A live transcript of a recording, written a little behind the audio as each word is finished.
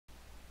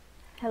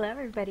Hello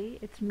everybody,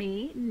 it's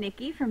me,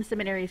 Nikki from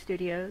Siminary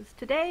Studios.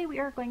 Today we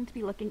are going to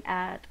be looking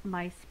at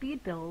my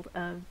speed build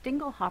of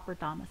Dinglehopper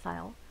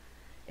Domicile.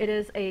 It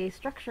is a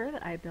structure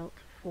that I built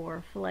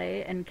for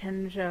Phillay and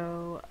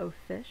Kengo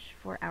Fish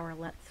for our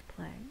Let's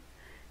Play,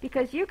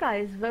 because you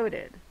guys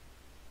voted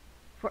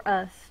for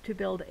us to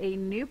build a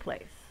new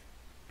place,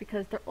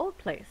 because their old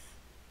place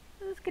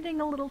is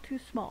getting a little too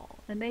small,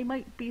 and they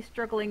might be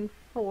struggling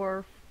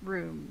for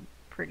room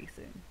pretty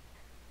soon.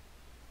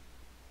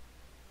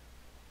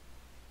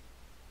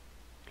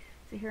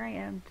 So here I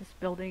am just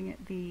building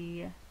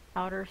the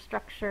outer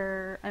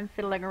structure. I'm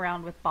fiddling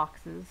around with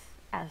boxes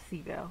as you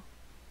go.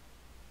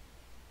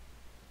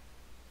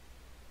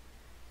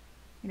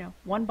 You know,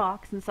 one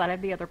box inside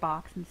of the other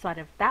box inside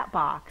of that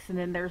box, and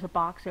then there's a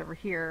box over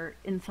here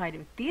inside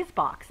of these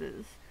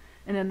boxes,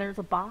 and then there's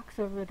a box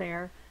over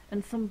there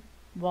and some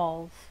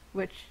walls,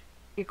 which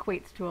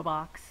equates to a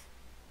box.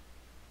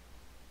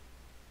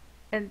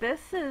 And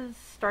this is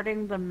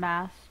starting the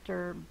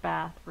master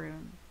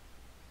bathroom.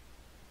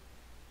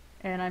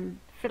 And I'm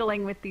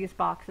fiddling with these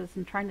boxes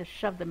and trying to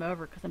shove them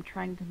over because I'm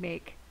trying to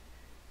make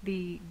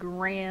the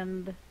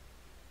grand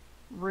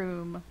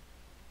room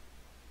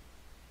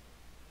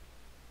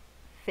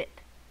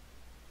fit.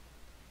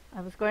 I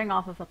was going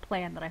off of a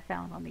plan that I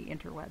found on the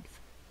interwebs.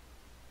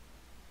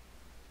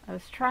 I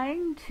was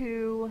trying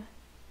to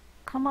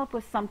come up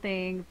with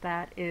something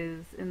that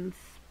is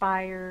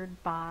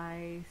inspired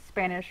by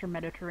Spanish or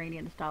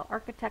Mediterranean style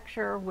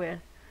architecture with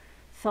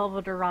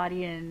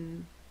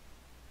Salvadorian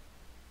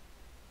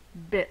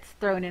bits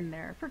thrown in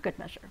there for good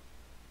measure.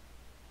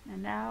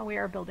 And now we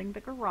are building the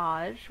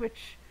garage,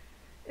 which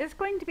is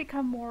going to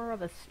become more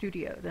of a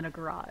studio than a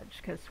garage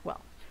because,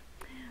 well,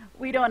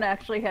 we don't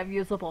actually have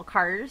usable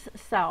cars,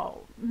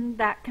 so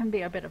that can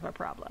be a bit of a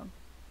problem.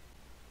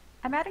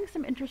 I'm adding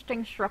some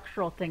interesting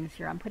structural things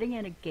here. I'm putting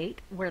in a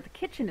gate where the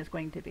kitchen is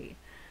going to be,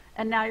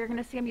 and now you're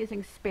going to see I'm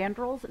using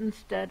spandrels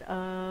instead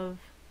of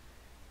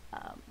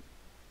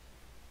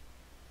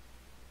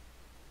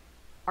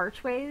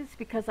archways,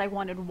 because I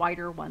wanted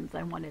wider ones.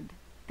 I wanted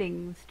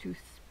things to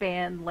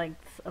span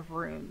lengths of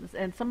rooms,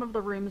 and some of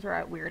the rooms are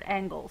at weird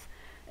angles,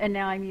 and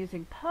now I'm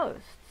using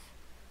posts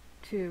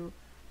to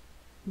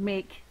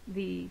make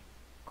the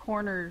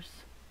corners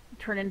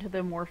turn into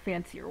the more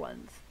fancier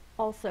ones.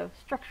 Also,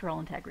 structural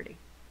integrity.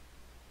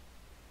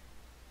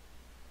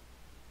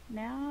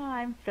 Now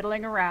I'm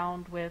fiddling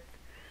around with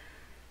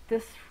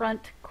this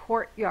front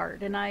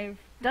courtyard, and I've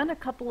done a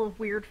couple of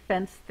weird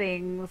fence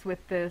things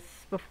with this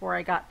before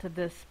I got to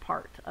this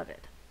part of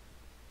it.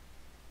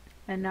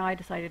 And now I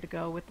decided to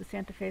go with the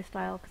Santa Fe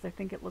style because I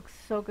think it looks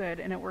so good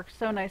and it works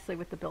so nicely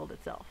with the build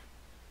itself.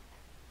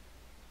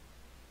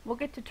 We'll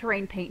get to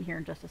terrain paint here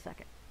in just a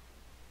second.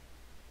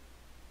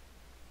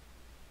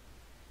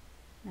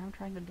 Now I'm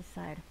trying to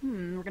decide,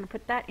 we're going to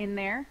put that in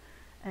there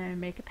and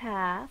make a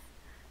path.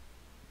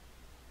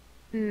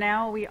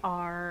 Now we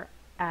are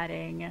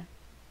adding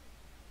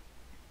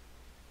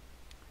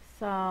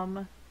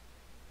some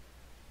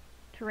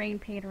terrain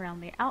paint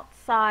around the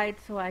outside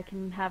so I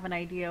can have an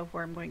idea of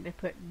where I'm going to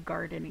put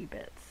garden-y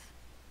bits.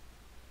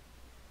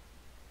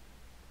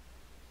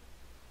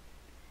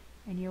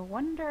 And you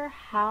wonder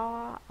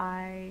how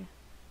I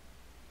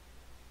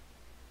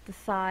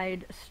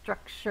decide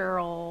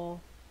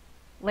structural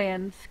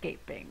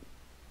landscaping.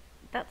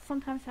 That's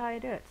sometimes how I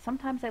do it.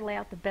 Sometimes I lay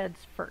out the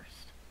beds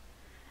first.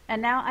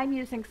 And now I'm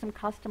using some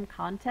custom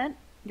content.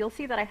 You'll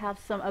see that I have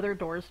some other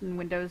doors and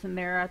windows in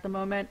there at the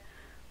moment,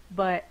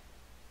 but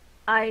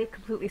I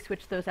completely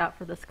switched those out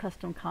for this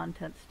custom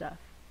content stuff.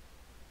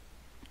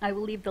 I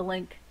will leave the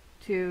link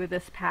to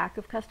this pack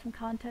of custom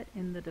content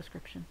in the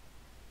description.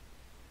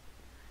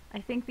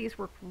 I think these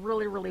work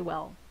really, really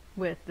well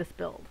with this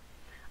build.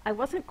 I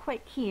wasn't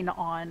quite keen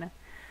on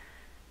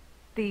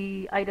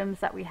the items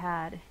that we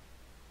had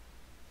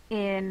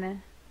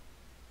in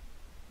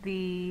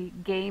the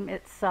game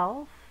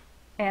itself,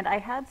 and I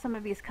had some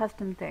of these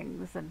custom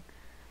things, and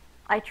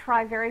I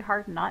try very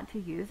hard not to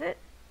use it,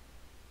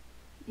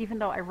 even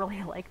though I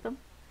really like them,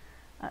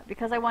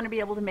 because I want to be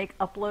able to make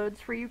uploads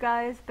for you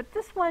guys. But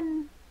this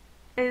one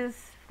is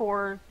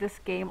for this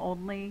game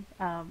only,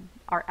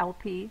 our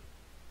LP,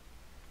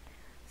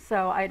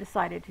 so I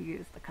decided to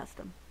use the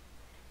custom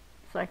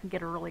so I can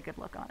get a really good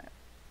look on it.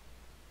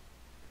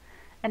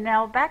 And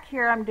now back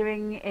here I'm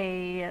doing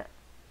a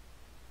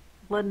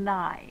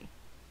lanai,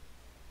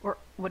 or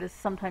what is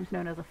sometimes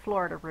known as a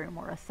Florida room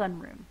or a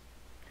sunroom.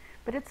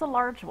 But it's a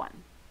large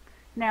one.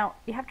 Now,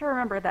 you have to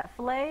remember that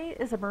Phillay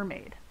is a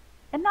mermaid,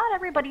 and not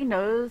everybody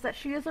knows that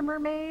she is a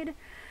mermaid,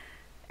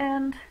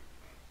 and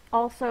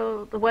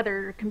also the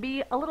weather can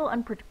be a little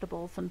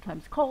unpredictable,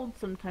 sometimes cold,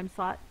 sometimes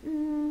hot.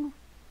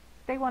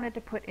 They wanted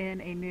to put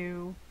in a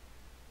new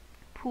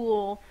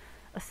pool,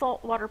 a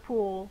saltwater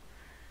pool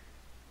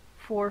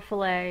for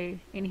Phillay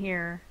in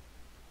here,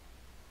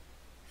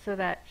 so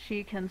that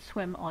she can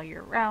swim all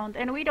year round.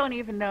 And we don't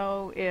even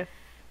know if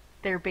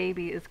their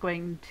baby is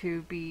going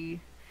to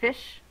be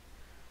fish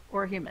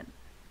or human.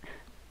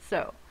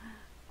 So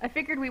I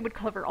figured we would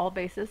cover all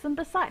bases, and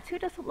besides, who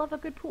doesn't love a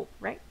good pool,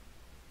 right?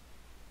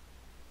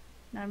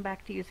 Now I'm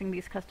back to using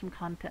these custom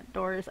content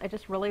doors. I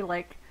just really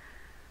like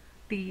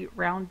the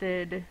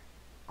rounded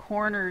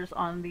corners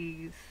on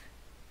these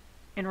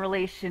in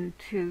relation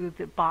to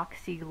the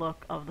boxy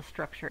look of the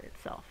structure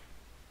itself.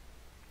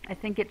 I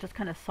think it just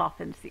kind of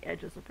softens the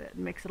edges of it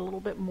and makes it a little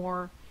bit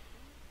more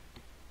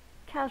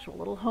casual, a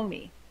little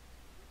homey.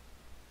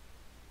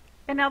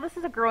 And now this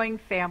is a growing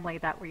family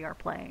that we are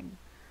playing.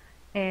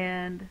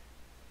 And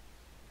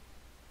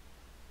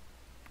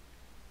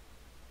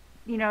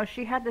you know,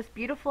 she had this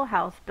beautiful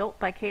house built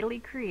by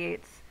Kaylee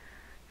Creates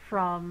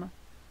from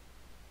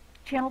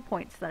channel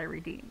points that I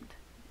redeemed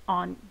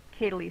on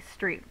Kaylee's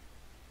stream.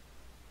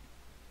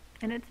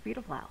 And it's a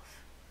beautiful house.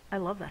 I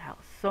love that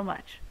house so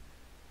much.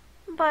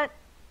 But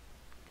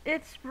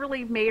it's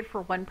really made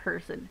for one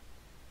person.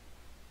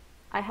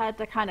 I had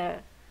to kind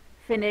of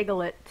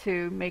finagle it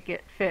to make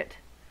it fit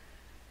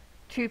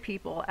two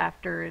people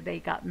after they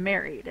got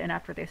married and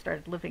after they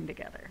started living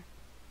together.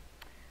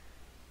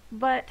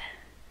 But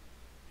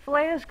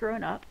Phillay has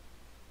grown up,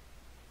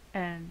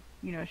 and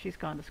you know, she's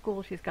gone to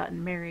school, she's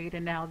gotten married,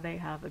 and now they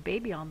have a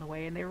baby on the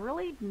way, and they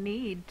really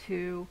need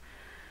to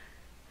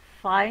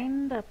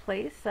find a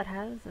place that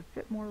has a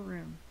bit more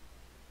room.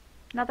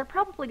 Now they're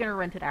probably going to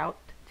rent it out,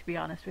 to be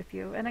honest with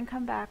you, and then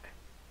come back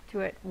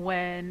to it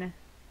when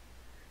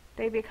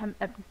they become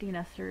empty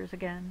nesters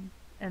again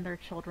and their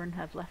children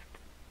have left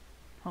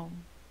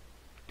home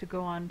to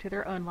go on to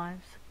their own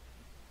lives.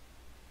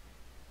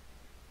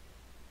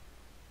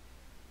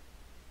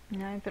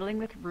 Now I'm fiddling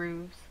with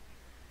roofs.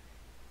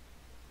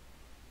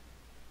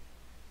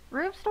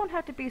 Roofs don't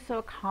have to be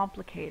so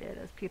complicated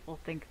as people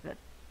think that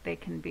they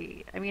can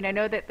be. I mean, I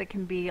know that they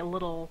can be a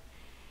little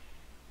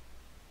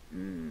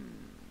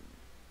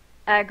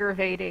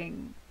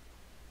aggravating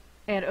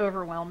and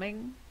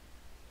overwhelming,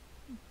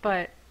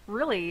 but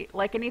really,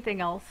 like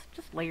anything else,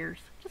 just layers.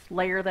 Just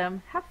layer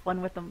them, have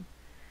fun with them.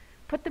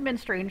 Put them in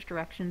strange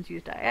directions,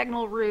 use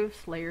diagonal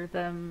roofs, layer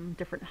them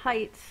different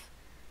heights.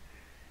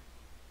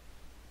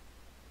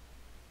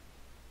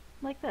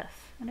 Like this,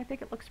 and I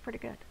think it looks pretty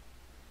good.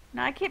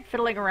 Now I keep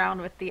fiddling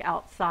around with the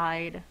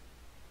outside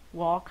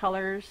wall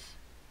colors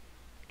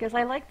because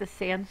I like the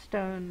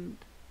sandstone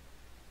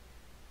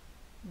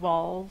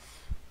walls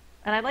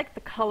and I like the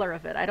color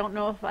of it. I don't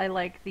know if I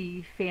like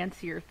the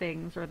fancier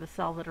things or the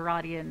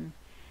Salvadorian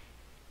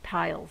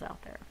tiles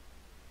out there.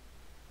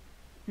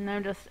 And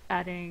I'm just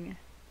adding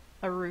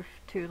a roof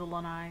to the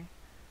lanai.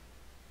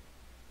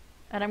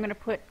 And I'm going to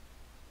put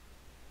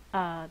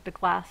the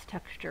glass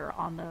texture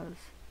on those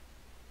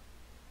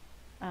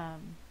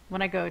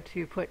when I go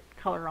to put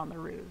color on the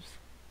roofs.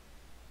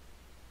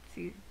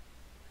 See?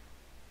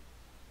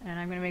 And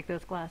I'm going to make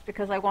those glass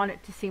because I want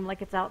it to seem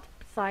like it's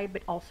outside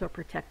but also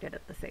protected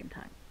at the same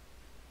time.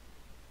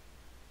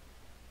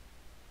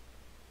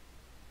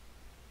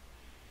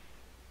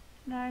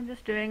 Now I'm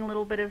just doing a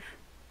little bit of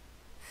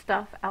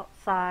stuff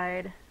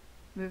outside,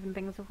 moving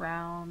things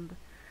around.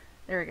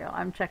 There we go.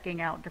 I'm checking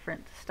out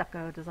different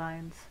stucco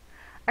designs.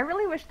 I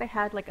really wish they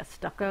had like a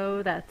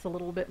stucco that's a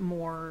little bit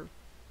more,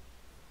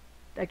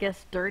 I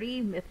guess,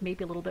 dirty, with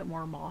maybe a little bit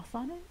more moss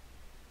on it.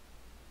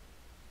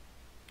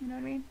 You know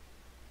what I mean?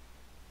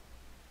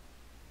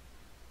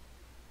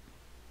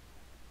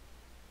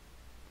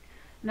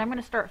 And I'm going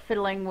to start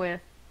fiddling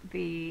with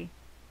the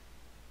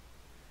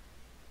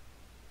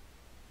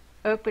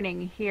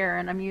opening here,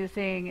 and I'm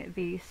using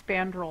the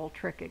spandrel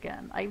trick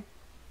again. I've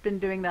been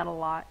doing that a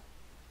lot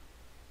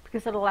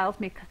because it allows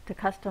me to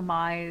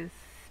customize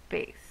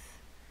space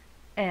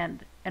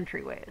and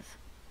entryways.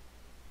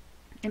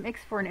 It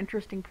makes for an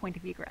interesting point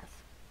of egress,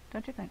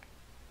 don't you think?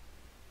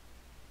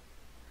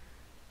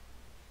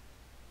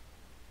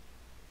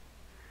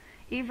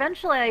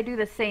 Eventually I do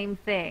the same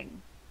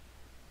thing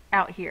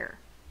out here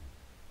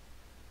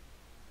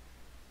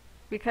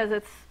because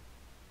it's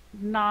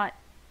not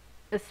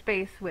a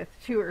space with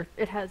two, or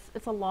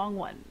it's a long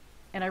one,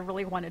 and I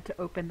really wanted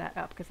to open that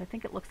up because I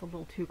think it looks a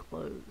little too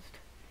closed.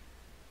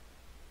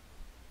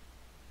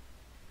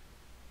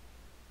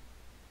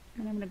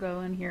 And I'm going to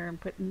go in here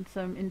and put in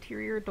some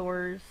interior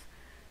doors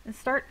and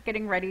start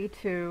getting ready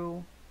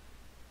to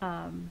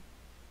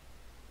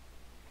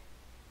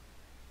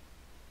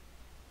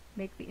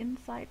make the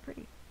inside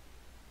pretty.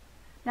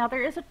 Now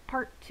there is a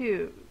part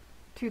 2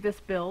 to this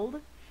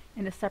build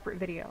in a separate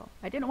video.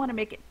 I didn't want to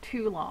make it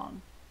too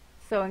long,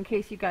 so in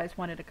case you guys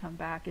wanted to come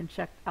back and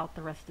check out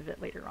the rest of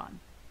it later on.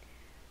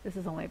 This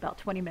is only about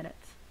 20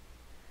 minutes.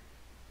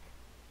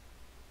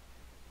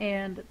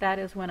 And that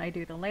is when I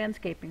do the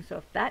landscaping. So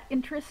if that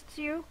interests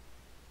you,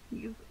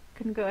 you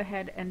can go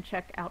ahead and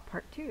check out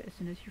part 2 as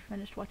soon as you're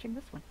finished watching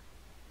this one.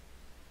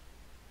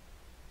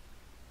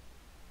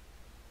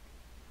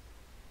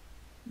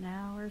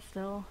 Now we're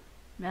still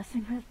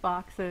messing with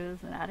boxes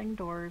and adding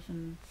doors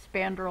and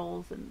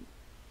spandrels and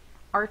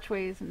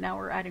archways, and now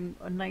we're adding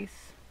a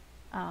nice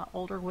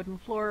older wooden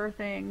floor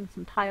thing,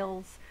 some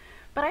tiles.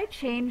 But I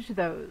change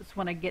those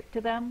when I get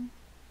to them.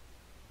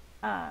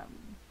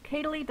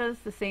 Kaylee does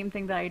the same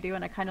thing that I do,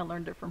 and I kind of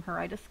learned it from her.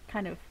 I just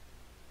kind of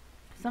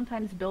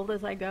sometimes build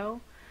as I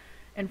go,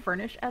 and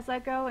furnish as I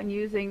go, and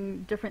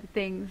using different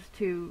things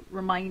to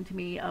remind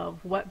me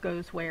of what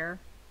goes where.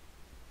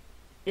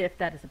 If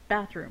that is a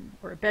bathroom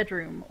or a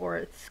bedroom, or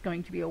it's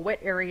going to be a wet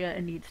area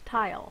and needs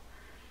tile,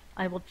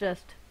 I will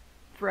just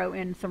throw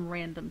in some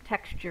random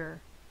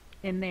texture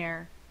in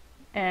there,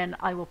 and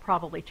I will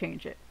probably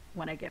change it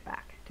when I get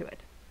back to it.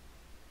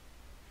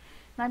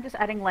 And I'm just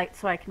adding light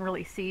so I can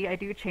really see. I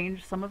do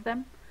change some of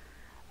them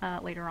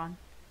later on.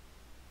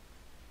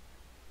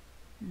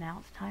 Now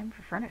it's time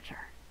for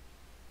furniture.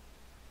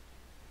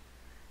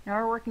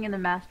 Now we're working in the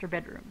master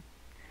bedroom.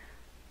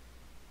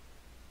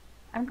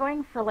 I'm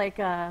going for like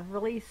a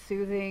really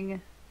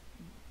soothing,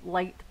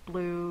 light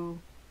blue,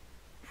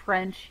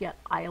 French yet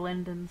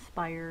island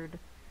inspired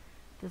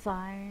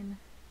design.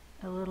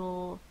 A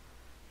little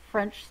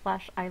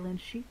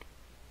French/island chic.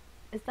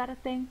 Is that a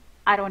thing?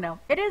 I don't know.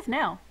 It is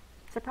now.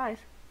 Surprise.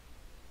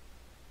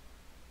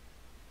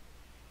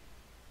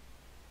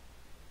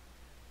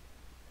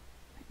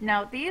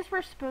 Now these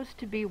were supposed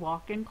to be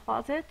walk-in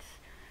closets,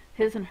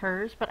 his and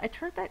hers, but I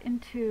turned that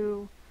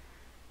into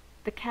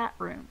the cat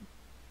room,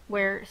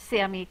 where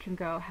Sammy can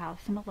go have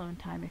some alone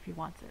time if he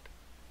wants it.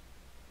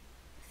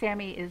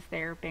 Sammy is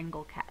their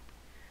Bengal cat.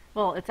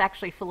 Well, it's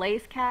actually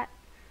Phillay's cat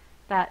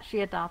that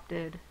she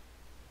adopted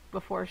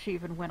before she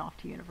even went off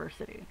to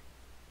university.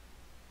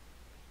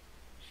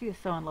 She is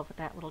so in love with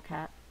that little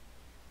cat.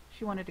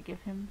 She wanted to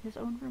give him his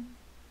own room.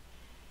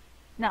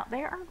 Now,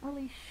 they aren't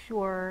really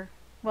sure,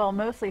 well,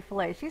 mostly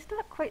Phillay. She's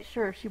not quite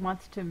sure if she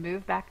wants to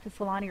move back to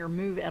Sulani or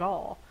move at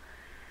all.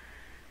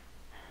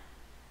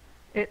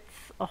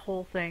 It's a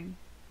whole thing.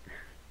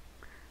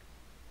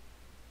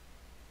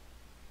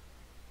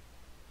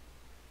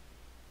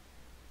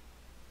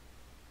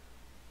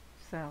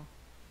 So,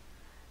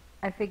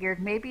 I figured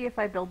maybe if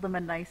I build them a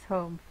nice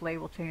home, Phillay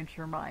will change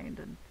her mind,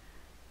 and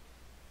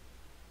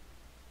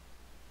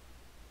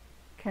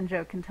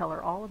Kengo can tell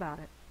her all about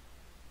it.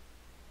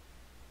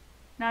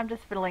 Now I'm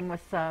just fiddling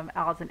with some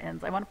outs and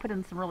ends. I want to put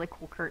in some really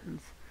cool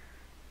curtains.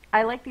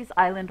 I like these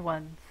island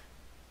ones.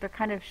 They're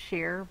kind of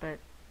sheer, but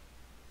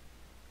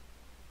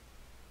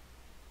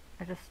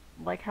I just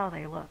like how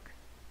they look.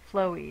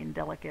 Flowy and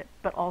delicate,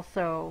 but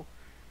also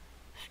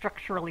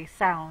structurally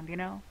sound, you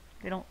know?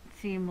 They don't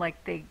seem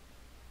like they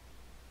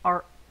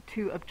are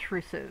too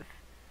obtrusive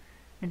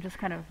and just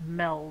kind of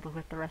meld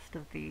with the rest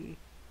of the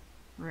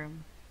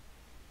room.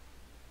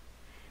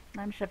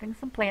 I'm shoving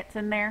some plants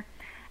in there,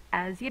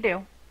 as you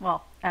do.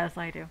 Well, as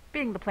I do.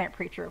 Being the plant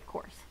preacher, of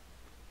course.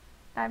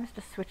 I'm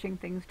just switching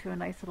things to a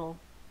nice little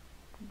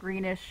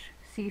greenish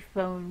sea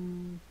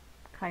foam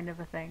kind of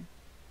a thing.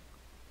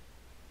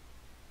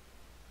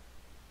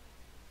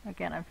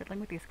 Again, I'm fiddling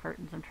with these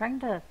curtains. I'm trying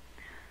to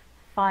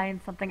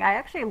find something. I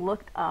actually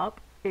looked up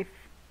if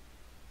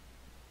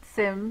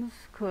Sims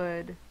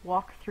could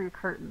walk through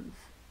curtains.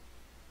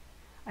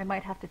 I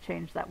might have to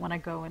change that when I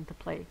go into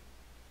play,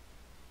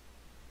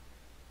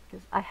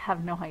 because I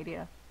have no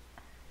idea.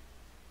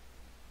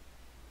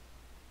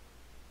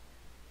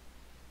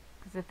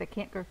 Because if they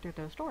can't go through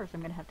those doors, I'm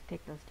going to have to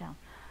take those down.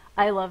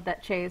 I love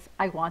that chaise.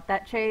 I want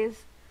that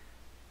chaise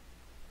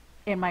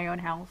in my own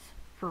house,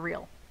 for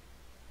real.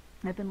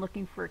 I've been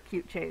looking for a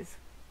cute chaise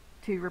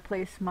to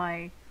replace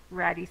my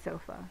ratty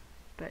sofa.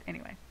 But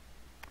anyway,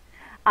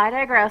 I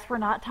digress. We're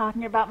not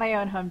talking about my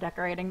own home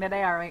decorating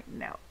today, are we?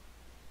 No.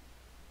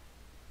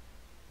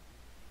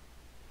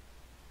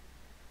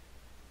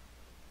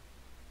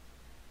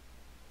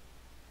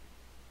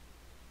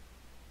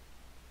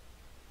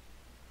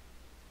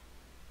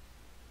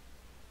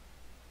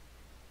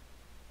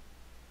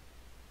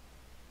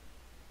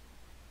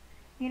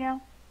 You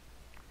know,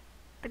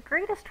 the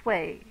greatest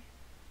way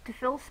to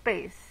fill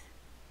space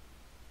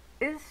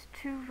is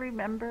to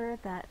remember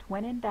that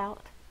when in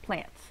doubt,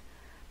 plants.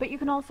 But you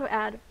can also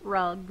add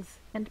rugs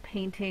and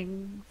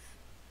paintings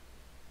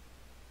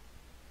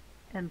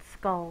and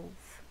skulls.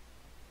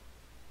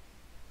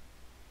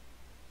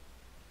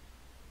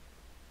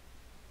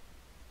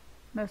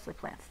 Mostly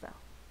plants, though.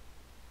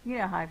 You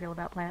know how I feel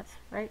about plants,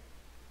 right?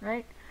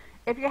 Right?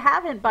 If you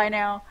haven't by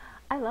now,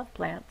 I love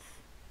plants.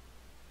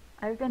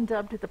 I've been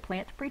dubbed the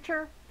plant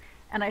preacher,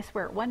 and I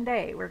swear one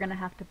day we're going to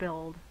have to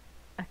build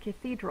a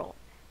cathedral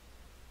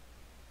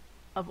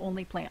of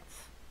only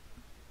plants.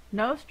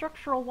 No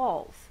structural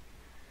walls.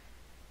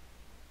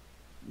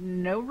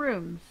 No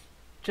rooms,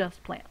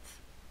 just plants.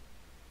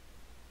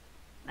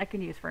 I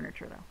can use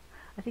furniture though.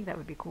 I think that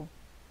would be cool.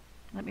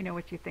 Let me know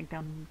what you think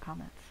down in the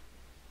comments.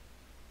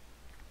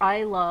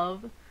 I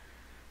love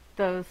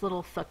those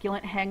little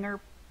succulent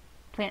hanger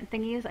plant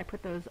thingies. I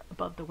put those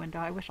above the window.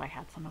 I wish I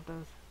had some of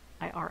those.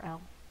 IRL.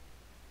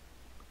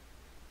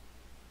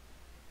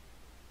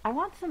 I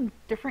want some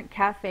different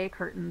cafe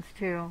curtains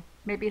too.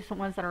 Maybe some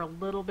ones that are a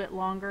little bit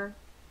longer.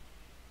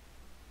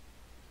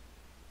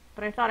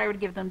 But I thought I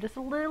would give them just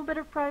a little bit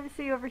of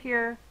privacy over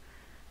here.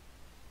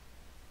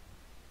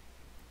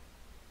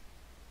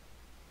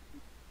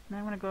 And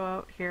I'm going to go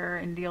out here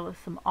and deal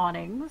with some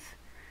awnings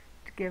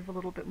to give a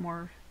little bit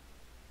more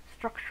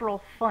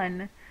structural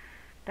fun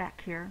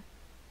back here.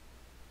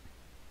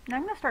 And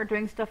I'm going to start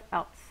doing stuff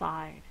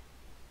outside.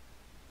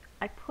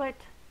 I put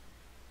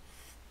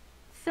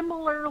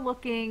similar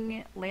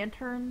looking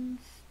lanterns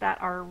that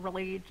are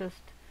really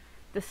just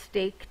the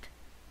staked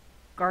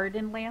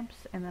garden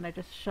lamps, and then I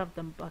just shoved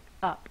them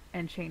up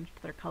and changed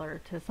their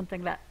color to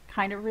something that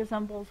kind of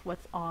resembles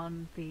what's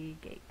on the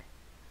gate.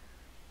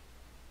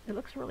 It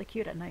looks really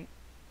cute at night.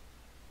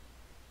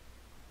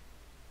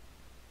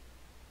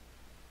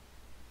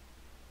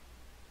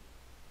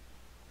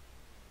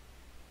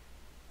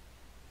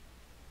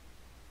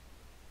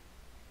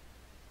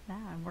 Now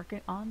I'm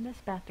working on this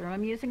bathroom.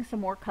 I'm using some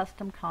more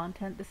custom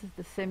content. This is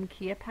the Sim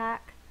Kia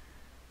pack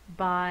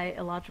by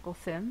Illogical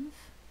Sims.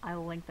 I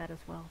will link that as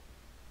well.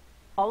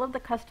 All of the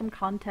custom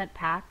content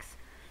packs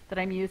that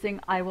I'm using,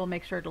 I will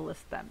make sure to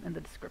list them in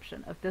the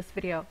description of this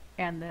video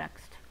and the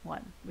next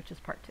one, which is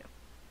part 2.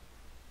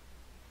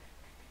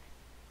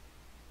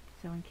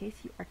 So in case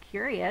you are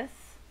curious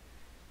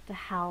to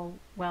how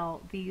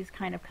well these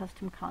kind of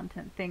custom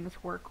content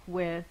things work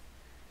with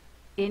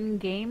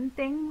in-game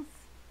things,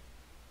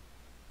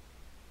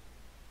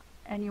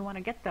 and you want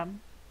to get them,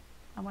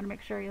 I want to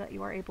make sure that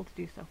you are able to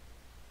do so.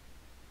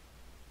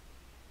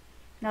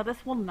 Now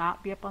this will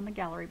not be up on the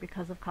gallery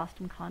because of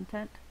custom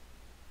content.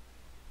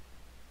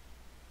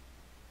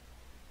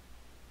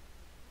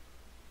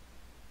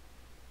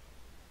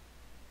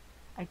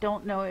 I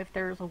don't know if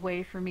there's a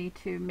way for me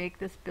to make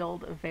this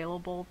build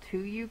available to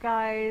you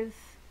guys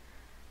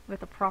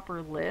with a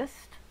proper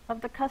list of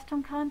the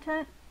custom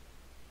content.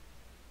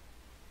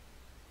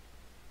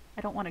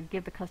 I don't want to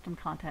give the custom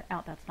content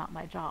out. That's not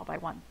my job. I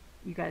want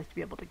you guys to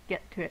be able to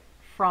get to it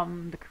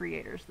from the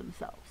creators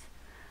themselves.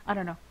 I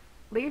don't know.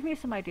 Leave me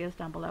some ideas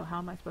down below. How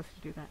am I supposed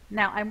to do that?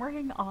 Now, I'm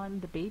working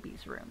on the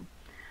baby's room.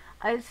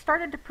 I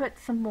started to put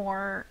some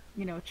more,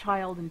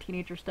 child and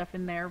teenager stuff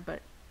in there,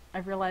 but I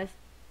realized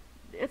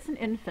it's an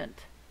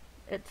infant.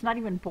 It's not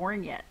even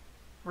born yet.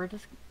 We're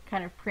just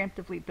kind of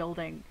preemptively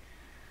building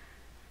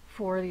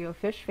for the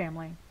O'Fish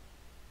family.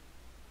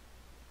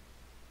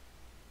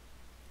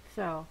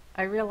 So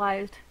I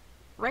realized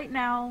right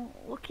now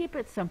we'll keep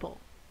it simple,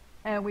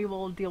 and we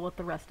will deal with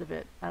the rest of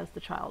it as the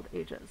child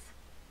ages.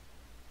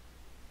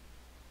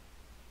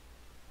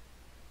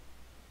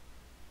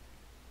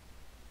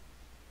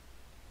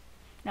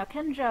 Now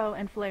Kengo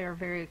and Phillay are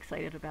very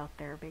excited about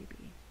their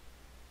baby.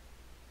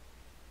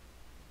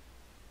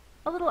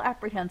 A little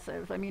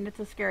apprehensive. I mean, it's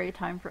a scary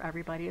time for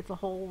everybody. It's a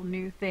whole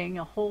new thing,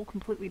 a whole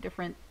completely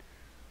different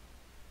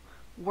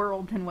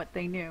world than what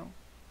they knew.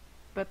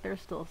 But they're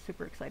still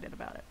super excited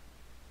about it.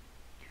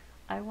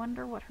 I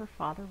wonder what her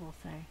father will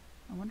say.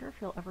 I wonder if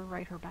he'll ever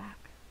write her back.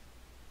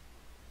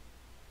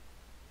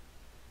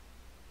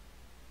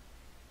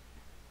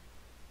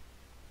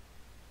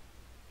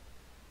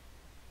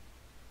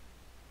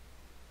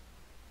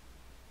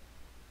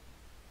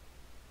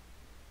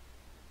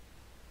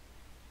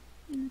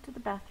 Into the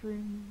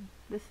bathroom.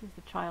 This is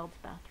the child's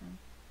bathroom.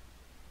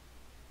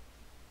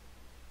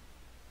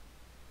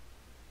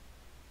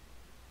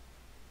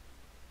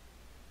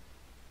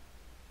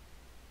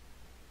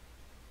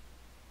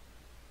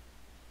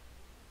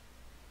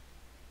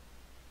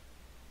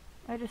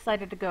 I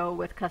decided to go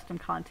with custom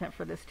content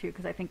for this too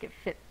because I think it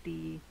fit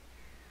the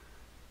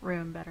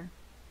room better.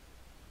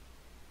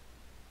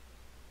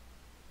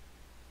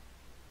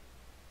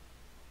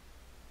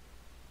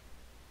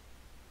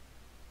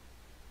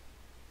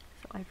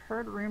 I've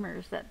heard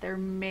rumors that there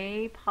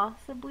may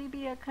possibly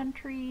be a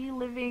country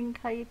living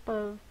type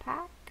of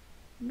pack,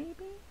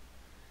 maybe?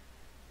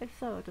 If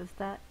so, does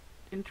that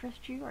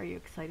interest you? Are you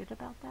excited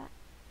about that?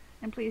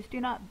 And please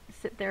do not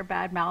sit there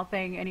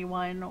bad-mouthing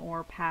anyone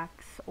or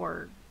packs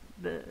or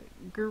the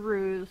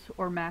gurus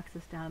or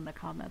maxes down in the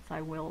comments.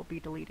 I will be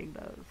deleting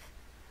those.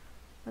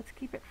 Let's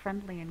keep it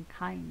friendly and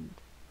kind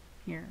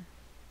here.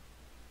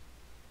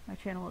 My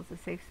channel is a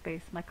safe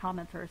space. My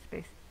comments are a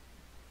space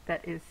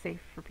that is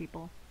safe for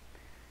people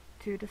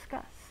to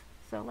discuss.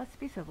 So let's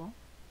be civil.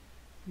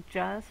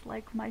 Just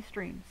like my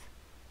streams.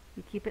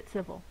 We keep it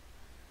civil.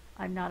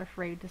 I'm not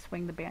afraid to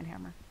swing the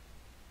banhammer.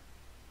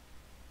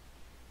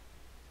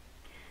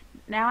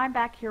 Now I'm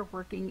back here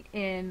working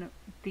in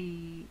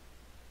the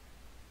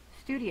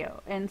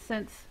studio, and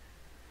since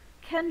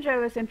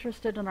Kengo is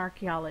interested in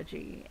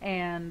archaeology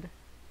and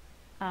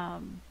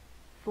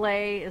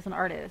Phillay is an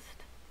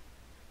artist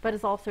but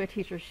is also a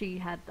teacher, she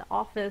had the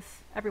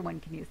office. Everyone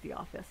can use the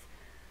office.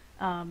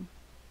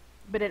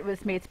 But it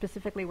was made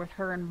specifically with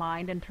her in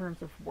mind in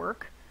terms of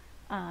work.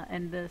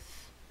 And this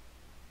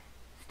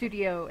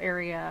studio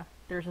area,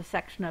 there's a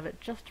section of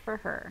it just for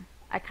her.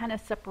 I kind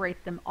of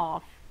separate them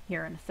off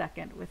here in a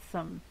second with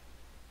some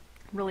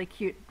really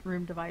cute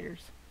room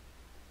dividers,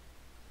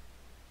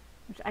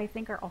 which I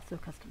think are also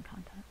custom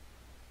content.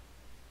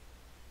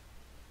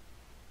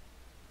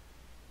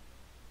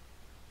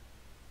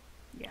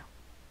 Yeah,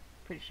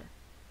 pretty sure.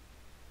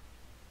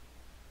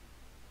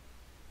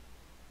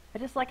 I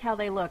just like how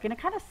they look, and it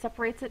kind of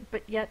separates it,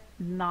 but yet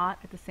not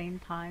at the same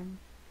time.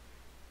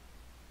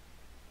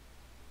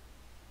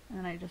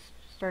 And I just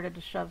started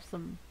to shove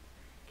some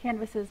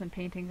canvases and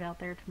paintings out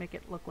there to make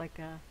it look like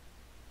a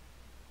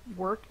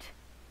worked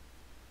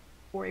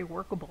or a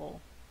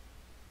workable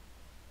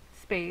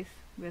space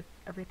with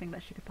everything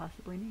that she could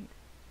possibly need.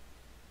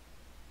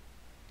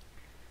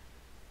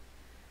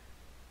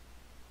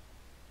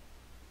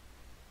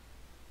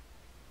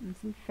 And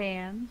some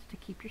fans to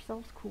keep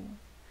yourselves cool.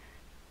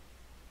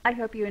 I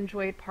hope you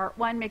enjoyed part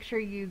 1. Make sure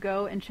you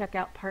go and check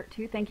out part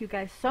 2. Thank you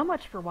guys so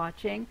much for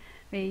watching.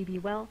 May you be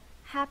well,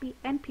 happy,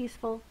 and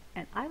peaceful,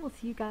 and I will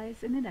see you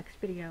guys in the next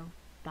video.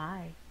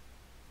 Bye.